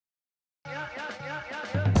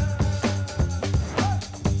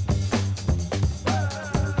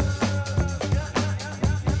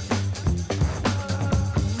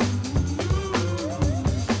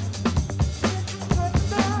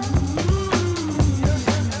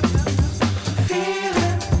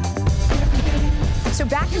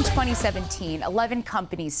Back in 2017, 11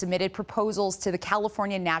 companies submitted proposals to the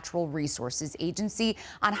California Natural Resources Agency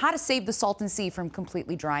on how to save the Salton Sea from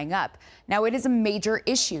completely drying up. Now, it is a major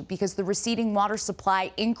issue because the receding water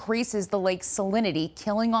supply increases the lake's salinity,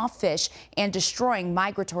 killing off fish and destroying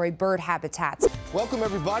migratory bird habitats. Welcome,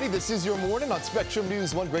 everybody. This is your morning on Spectrum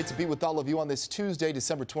News 1. Great to be with all of you on this Tuesday,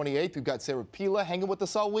 December 28th. We've got Sarah Pilla hanging with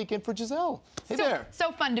us all weekend for Giselle. Hey there.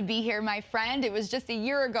 So fun to be here, my friend. It was just a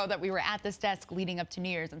year ago that we were at this desk leading up to New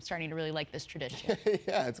Year's. I'm starting to really like this tradition.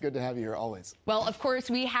 Yeah, it's good to have you here always. Well, of course,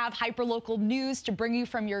 we have hyperlocal news to bring you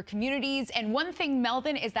from your communities. And one thing,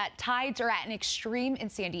 Melvin, is that tides are at an extreme in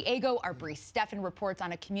San Diego. Our Bree Steffen reports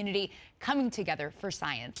on a community coming together for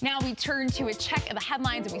science. Now we turn to a check of the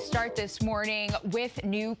headlines, and we start this morning with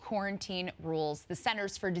new quarantine rules. The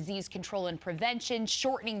Centers for Disease Control and Prevention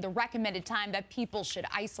shortening the recommended time that people should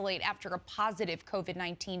isolate after a positive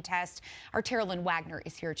COVID-19 test. Our Tara Lynn Wagner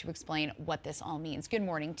is here to explain what this all means. Good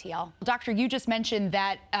morning, TL. Doctor, you just mentioned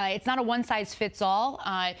that it's not a one-size-fits-all.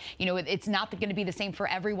 It's not going to be the same for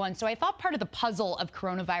everyone. So I thought part of the puzzle of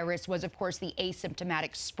coronavirus was, of course, the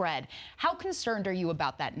asymptomatic spread. How concerned are you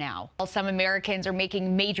about that now? While some Americans are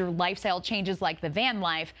making major lifestyle changes like the van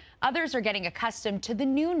life, others are getting accustomed to the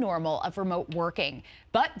new normal of remote working.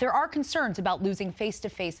 But there are concerns about losing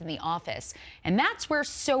face-to-face in the office. And that's where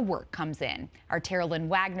SoWork comes in. Our Tara Lynn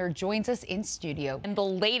Wagner joins us in studio. And the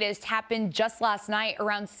latest happened just last night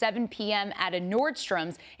around 7 p.m. at a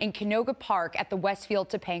Nordstrom's in Canoga Park at the Westfield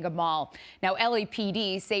Topanga Mall. Now,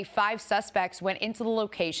 LAPD say 5 suspects went into the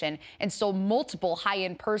location and stole multiple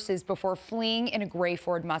high-end purses before fleeing in a gray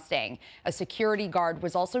Ford Mustang. A security guard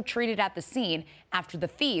was also treated at the scene after the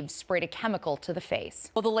thieves sprayed a chemical to the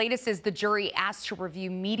face. Well, the latest is the jury asked to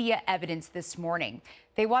review media evidence this morning.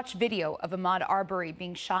 They watched video of Ahmaud Arbery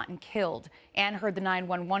being shot and killed and heard the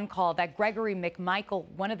 911 call that Gregory McMichael,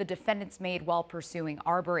 one of the defendants, made while pursuing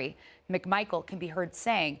Arbery. McMichael can be heard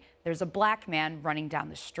saying, "There's a black man running down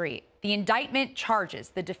the street." The indictment charges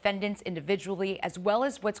the defendants individually as well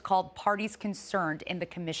as what's called parties concerned in the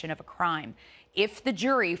commission of a crime. If the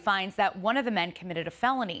jury finds that one of the men committed a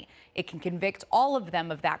felony, it can convict all of them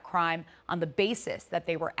of that crime on the basis that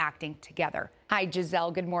they were acting together. Hi,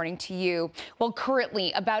 Giselle. Good morning to you. Well,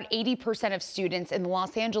 currently, about 80% of students in the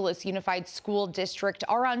Los Angeles Unified School District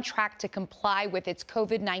are on track to comply with its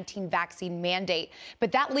COVID-19 vaccine mandate.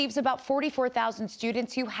 But that leaves about 44,000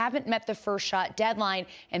 students who haven't met the first shot deadline,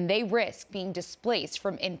 and they risk being displaced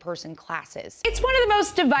from in-person classes. It's one of the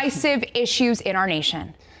most divisive issues in our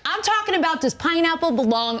nation. I'm talking about, does pineapple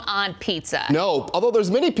belong on pizza? No, although there's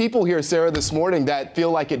many people here, Sarah, this morning that feel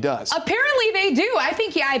like it does. Apparently they do. I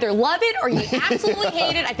think you either love it or you absolutely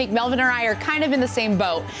hate it. I think Melvin and I are kind of in the same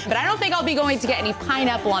boat, but I don't think I'll be going to get any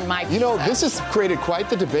pineapple on my pizza. You know, this has created quite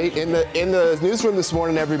the debate in the newsroom this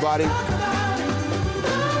morning, everybody.